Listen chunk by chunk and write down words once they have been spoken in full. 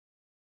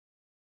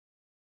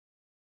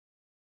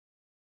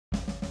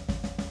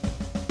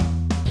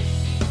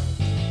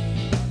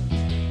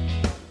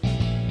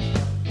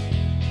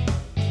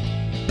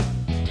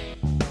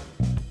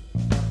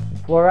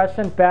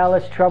Fluorescent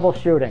ballast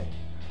troubleshooting.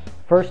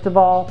 First of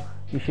all,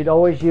 you should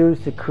always use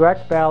the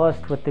correct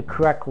ballast with the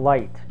correct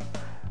light.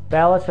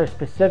 Ballasts are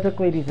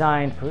specifically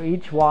designed for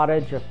each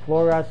wattage of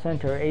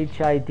fluorescent or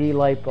HID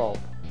light bulb.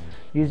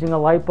 Using a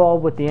light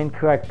bulb with the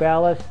incorrect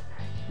ballast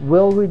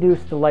will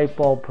reduce the light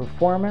bulb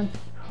performance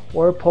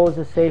or pose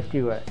a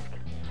safety risk.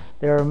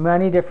 There are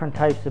many different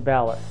types of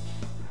ballasts.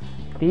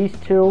 These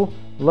two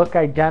look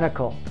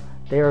identical.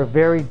 They are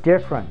very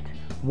different.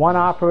 One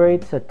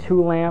operates a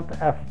 2-lamp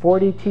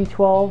F40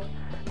 T12.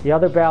 The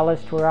other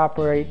ballast will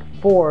operate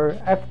 4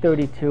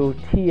 F32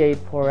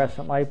 T8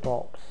 fluorescent light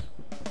bulbs.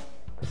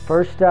 The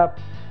first step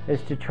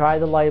is to try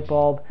the light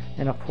bulb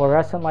in a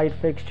fluorescent light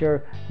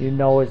fixture you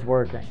know is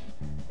working.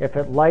 If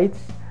it lights,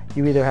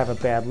 you either have a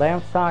bad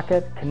lamp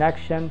socket,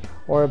 connection,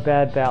 or a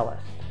bad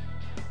ballast.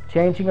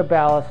 Changing a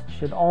ballast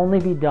should only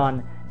be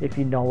done if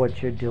you know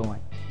what you're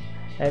doing.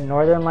 At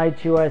Northern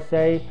Lights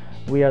USA,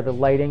 we are the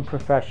lighting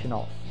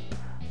professionals.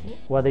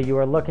 Whether you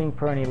are looking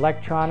for an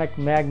electronic,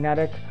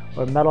 magnetic,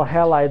 or metal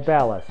halide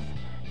ballast,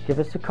 give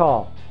us a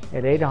call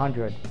at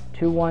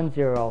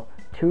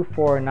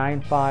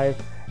 800-210-2495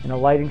 and a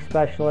lighting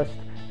specialist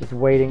is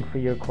waiting for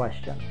your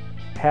question.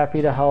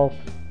 Happy to help.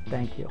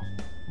 Thank you.